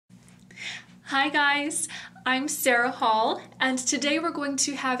Hi guys, I'm Sarah Hall, and today we're going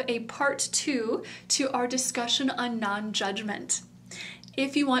to have a part 2 to our discussion on non-judgment.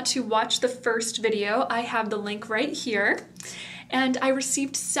 If you want to watch the first video, I have the link right here, and I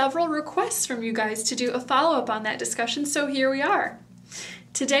received several requests from you guys to do a follow-up on that discussion, so here we are.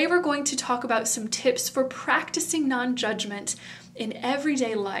 Today we're going to talk about some tips for practicing non-judgment in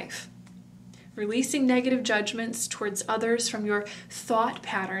everyday life. Releasing negative judgments towards others from your thought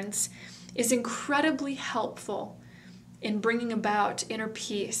patterns is incredibly helpful in bringing about inner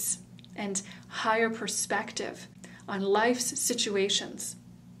peace and higher perspective on life's situations.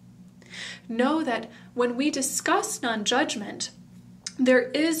 Know that when we discuss non-judgment, there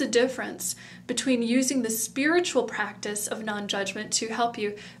is a difference between using the spiritual practice of non-judgment to help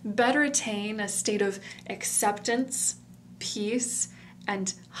you better attain a state of acceptance, peace,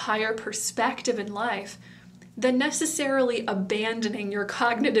 and higher perspective in life than necessarily abandoning your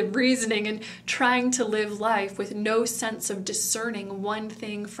cognitive reasoning and trying to live life with no sense of discerning one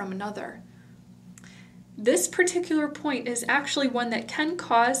thing from another. This particular point is actually one that can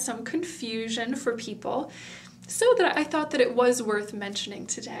cause some confusion for people, so that I thought that it was worth mentioning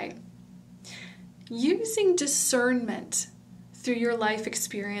today. Using discernment through your life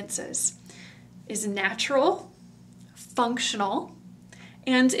experiences is natural, functional,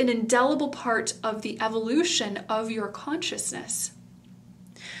 and an indelible part of the evolution of your consciousness.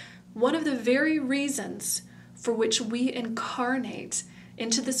 One of the very reasons for which we incarnate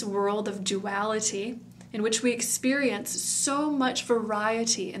into this world of duality, in which we experience so much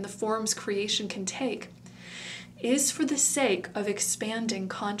variety in the forms creation can take, is for the sake of expanding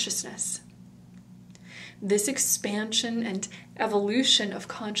consciousness. This expansion and evolution of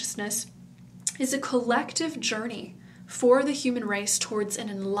consciousness is a collective journey for the human race towards an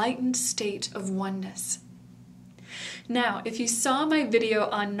enlightened state of oneness. Now, if you saw my video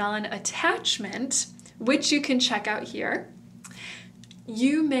on non-attachment, which you can check out here,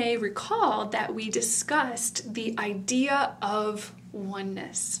 you may recall that we discussed the idea of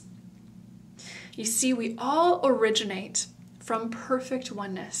oneness. You see, we all originate from perfect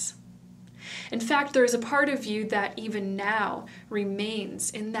oneness. In fact, there is a part of you that even now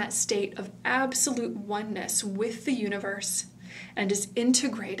remains in that state of absolute oneness with the universe and is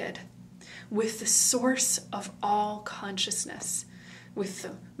integrated with the source of all consciousness, with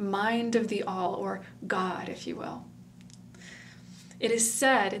the mind of the all, or God, if you will. It is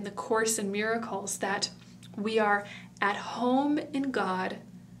said in the Course in Miracles that we are at home in God,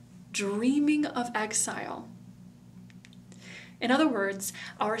 dreaming of exile. In other words,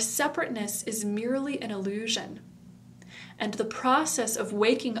 our separateness is merely an illusion, and the process of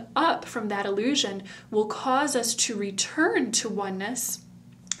waking up from that illusion will cause us to return to oneness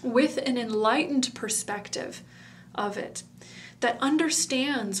with an enlightened perspective of it that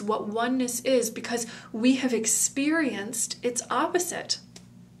understands what oneness is, because we have experienced its opposite.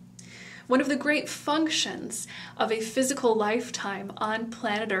 One of the great functions of a physical lifetime on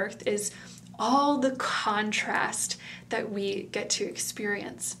planet Earth is all the contrast that we get to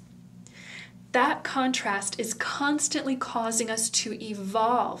experience. That contrast is constantly causing us to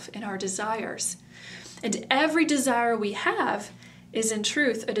evolve in our desires. And every desire we have is in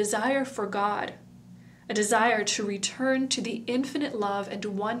truth a desire for God, a desire to return to the infinite love and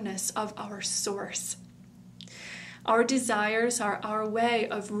oneness of our source. Our desires are our way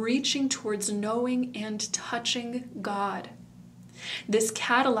of reaching towards knowing and touching God. This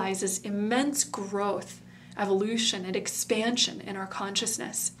catalyzes immense growth, evolution, and expansion in our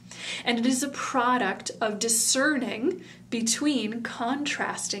consciousness. And it is a product of discerning between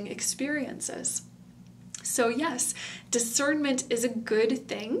contrasting experiences. So yes, discernment is a good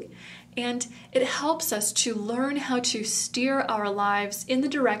thing, and it helps us to learn how to steer our lives in the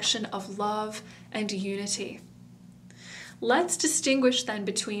direction of love and unity. Let's distinguish then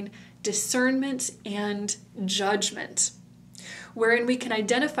between discernment and judgment, wherein we can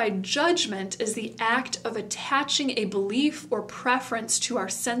identify judgment as the act of attaching a belief or preference to our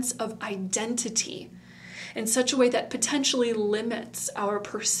sense of identity in such a way that potentially limits our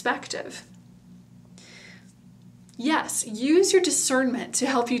perspective. Yes, use your discernment to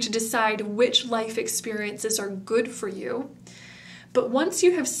help you to decide which life experiences are good for you, but once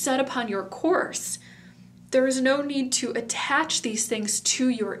you have set upon your course, there is no need to attach these things to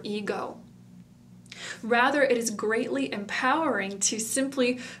your ego. Rather, it is greatly empowering to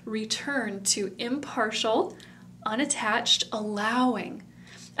simply return to impartial, unattached allowing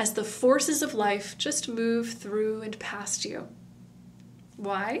as the forces of life just move through and past you.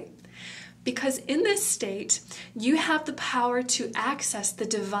 Why? Because in this state, you have the power to access the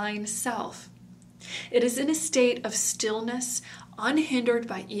divine self. It is in a state of stillness, unhindered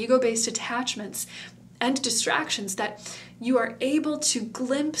by ego-based attachments and distractions, that you are able to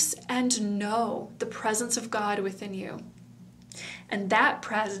glimpse and know the presence of God within you. And that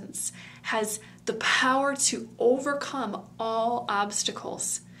presence has the power to overcome all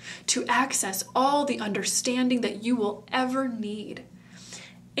obstacles, to access all the understanding that you will ever need,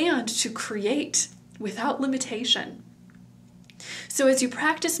 and to create without limitation. So as you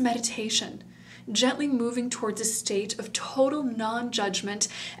practice meditation, gently moving towards a state of total non-judgment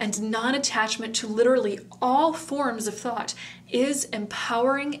and non-attachment to literally all forms of thought is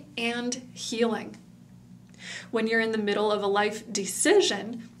empowering and healing. When you're in the middle of a life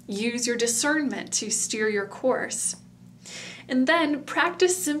decision, use your discernment to steer your course. And then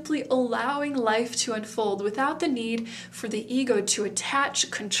practice simply allowing life to unfold without the need for the ego to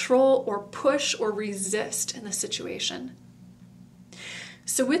attach, control, or push or resist in the situation.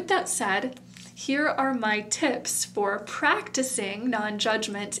 So with that said, here are my tips for practicing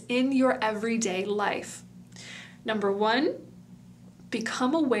non-judgment in your everyday life. Number 1,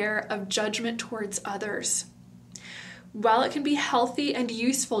 become aware of judgment towards others. While it can be healthy and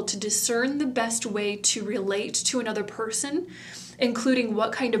useful to discern the best way to relate to another person, including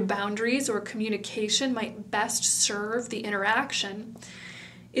what kind of boundaries or communication might best serve the interaction,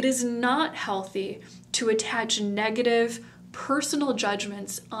 it is not healthy to attach negative, personal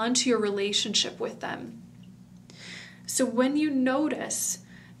judgments onto your relationship with them. So when you notice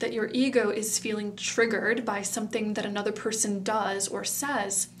that your ego is feeling triggered by something that another person does or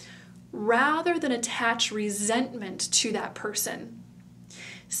says, rather than attach resentment to that person,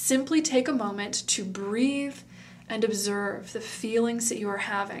 simply take a moment to breathe and observe the feelings that you are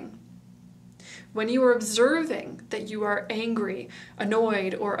having. When you are observing that you are angry,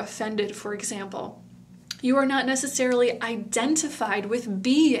 annoyed, or offended, for example, you are not necessarily identified with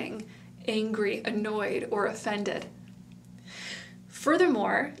being angry, annoyed, or offended.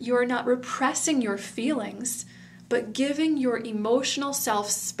 Furthermore, you are not repressing your feelings, but giving your emotional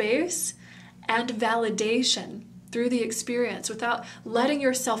self space and validation through the experience without letting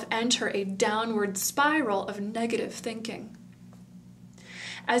yourself enter a downward spiral of negative thinking.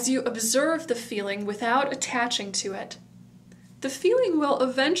 As you observe the feeling without attaching to it, the feeling will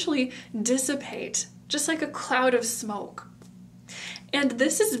eventually dissipate, just like a cloud of smoke. And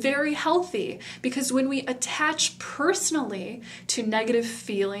this is very healthy, because when we attach personally to negative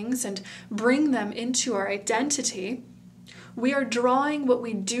feelings and bring them into our identity, we are drawing what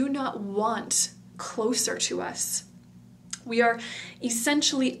we do not want closer to us. We are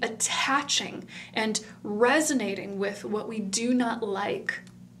essentially attaching and resonating with what we do not like.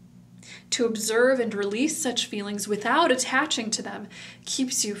 To observe and release such feelings without attaching to them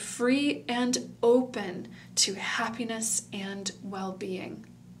keeps you free and open to happiness and well-being.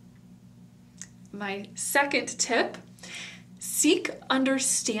 My second tip, seek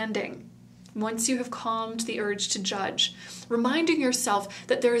understanding. Once you have calmed the urge to judge, reminding yourself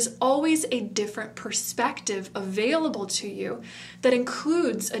that there is always a different perspective available to you that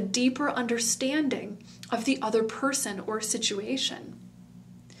includes a deeper understanding of the other person or situation.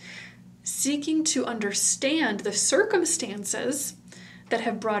 Seeking to understand the circumstances that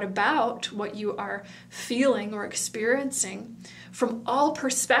have brought about what you are feeling or experiencing from all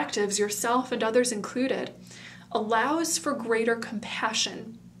perspectives, yourself and others included, allows for greater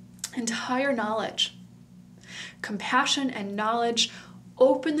compassion and higher knowledge. Compassion and knowledge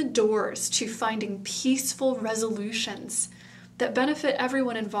open the doors to finding peaceful resolutions that benefit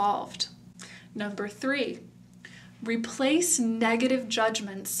everyone involved. Number 3, replace negative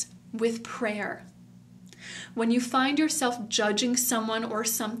judgments with prayer. When you find yourself judging someone or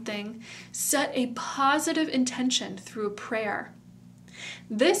something, set a positive intention through a prayer.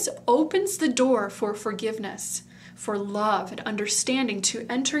 This opens the door for forgiveness, for love and understanding to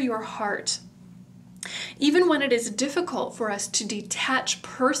enter your heart. Even when it is difficult for us to detach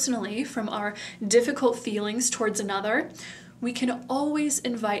personally from our difficult feelings towards another, we can always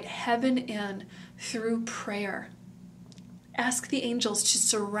invite heaven in through prayer. Ask the angels to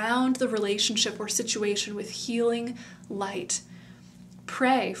surround the relationship or situation with healing light.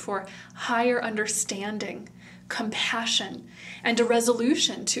 Pray for higher understanding, compassion, and a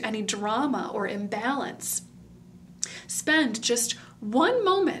resolution to any drama or imbalance. Spend just one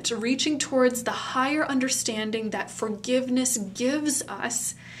moment reaching towards the higher understanding that forgiveness gives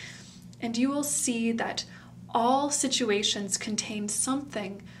us, and you will see that all situations contain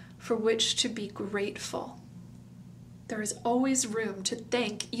something for which to be grateful. There is always room to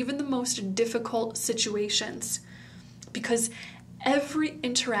thank even the most difficult situations, because every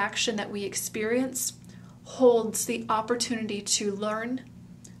interaction that we experience holds the opportunity to learn,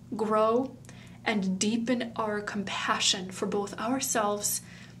 grow, and deepen our compassion for both ourselves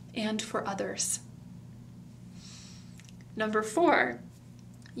and for others. Number 4,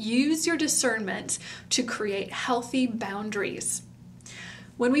 use your discernment to create healthy boundaries.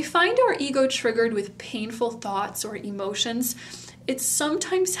 When we find our ego triggered with painful thoughts or emotions, it's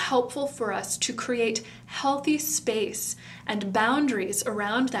sometimes helpful for us to create healthy space and boundaries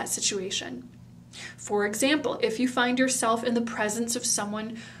around that situation. For example, if you find yourself in the presence of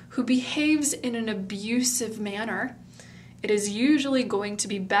someone who behaves in an abusive manner, it is usually going to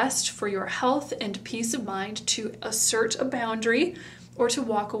be best for your health and peace of mind to assert a boundary or to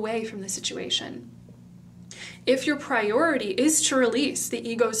walk away from the situation. If your priority is to release the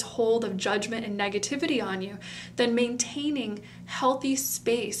ego's hold of judgment and negativity on you, then maintaining healthy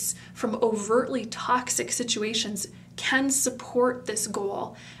space from overtly toxic situations can support this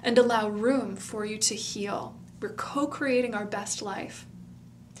goal and allow room for you to heal. We're co-creating our best life.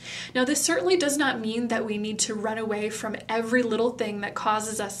 Now, this certainly does not mean that we need to run away from every little thing that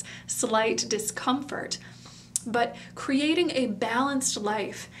causes us slight discomfort. But creating a balanced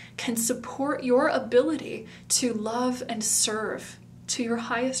life can support your ability to love and serve to your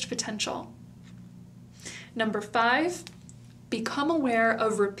highest potential. Number 5, become aware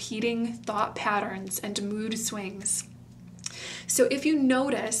of repeating thought patterns and mood swings. So if you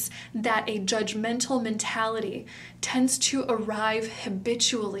notice that a judgmental mentality tends to arrive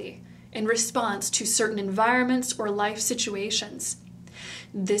habitually in response to certain environments or life situations,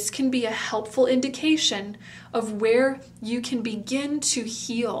 this can be a helpful indication of where you can begin to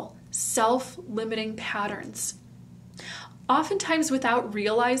heal self-limiting patterns. Oftentimes, without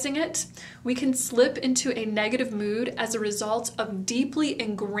realizing it, we can slip into a negative mood as a result of deeply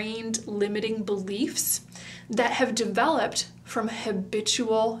ingrained limiting beliefs that have developed from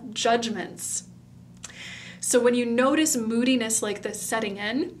habitual judgments. So when you notice moodiness like this setting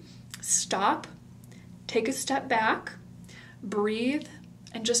in, stop, take a step back, breathe,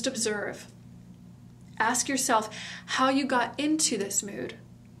 and just observe. Ask yourself how you got into this mood.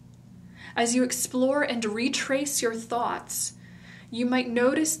 As you explore and retrace your thoughts, you might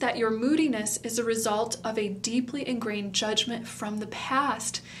notice that your moodiness is a result of a deeply ingrained judgment from the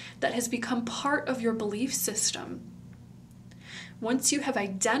past that has become part of your belief system. Once you have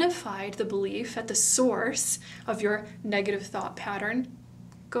identified the belief at the source of your negative thought pattern,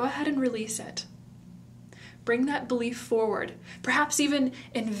 go ahead and release it. Bring that belief forward, perhaps even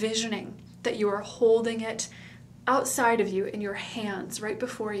envisioning that you are holding it outside of you in your hands right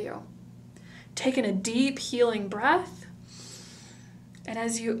before you. Taking a deep healing breath, and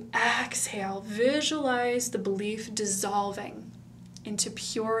as you exhale, visualize the belief dissolving into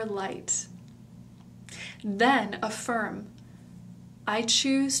pure light. Then affirm, I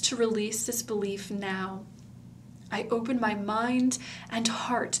choose to release this belief now. I open my mind and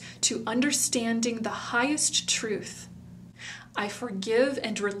heart to understanding the highest truth. I forgive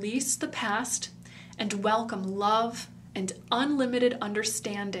and release the past and welcome love and unlimited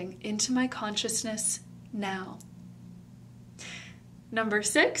understanding into my consciousness now. Number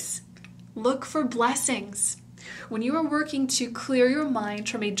 6, look for blessings. When you are working to clear your mind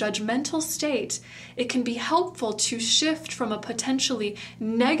from a judgmental state, it can be helpful to shift from a potentially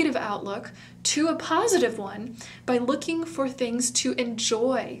negative outlook to a positive one by looking for things to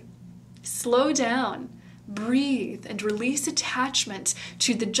enjoy. Slow down, breathe, and release attachment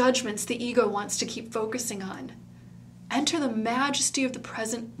to the judgments the ego wants to keep focusing on. Enter the majesty of the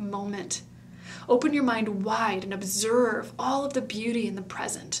present moment. Open your mind wide and observe all of the beauty in the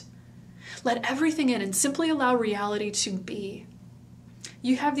present. Let everything in and simply allow reality to be.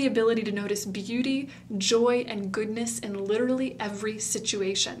 You have the ability to notice beauty, joy, and goodness in literally every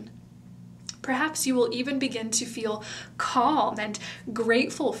situation. Perhaps you will even begin to feel calm and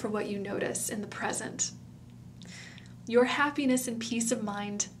grateful for what you notice in the present. Your happiness and peace of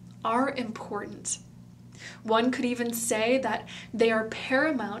mind are important. One could even say that they are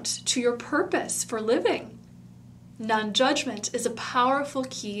paramount to your purpose for living. Non-judgment is a powerful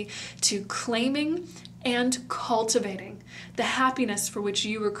key to claiming and cultivating the happiness for which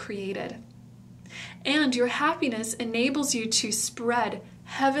you were created. And your happiness enables you to spread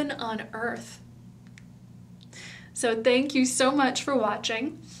heaven on earth. So thank you so much for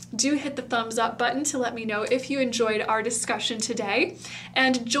watching. Do hit the thumbs up button to let me know if you enjoyed our discussion today,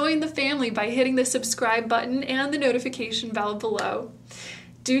 and join the family by hitting the subscribe button and the notification bell below.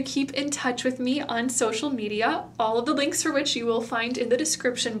 Do keep in touch with me on social media, all of the links for which you will find in the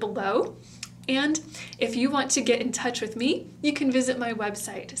description below. And if you want to get in touch with me, you can visit my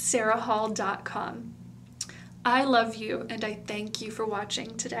website, sarahhall.com. I love you, and I thank you for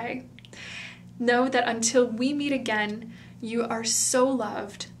watching today. Know that until we meet again, you are so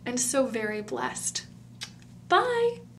loved and so very blessed. Bye!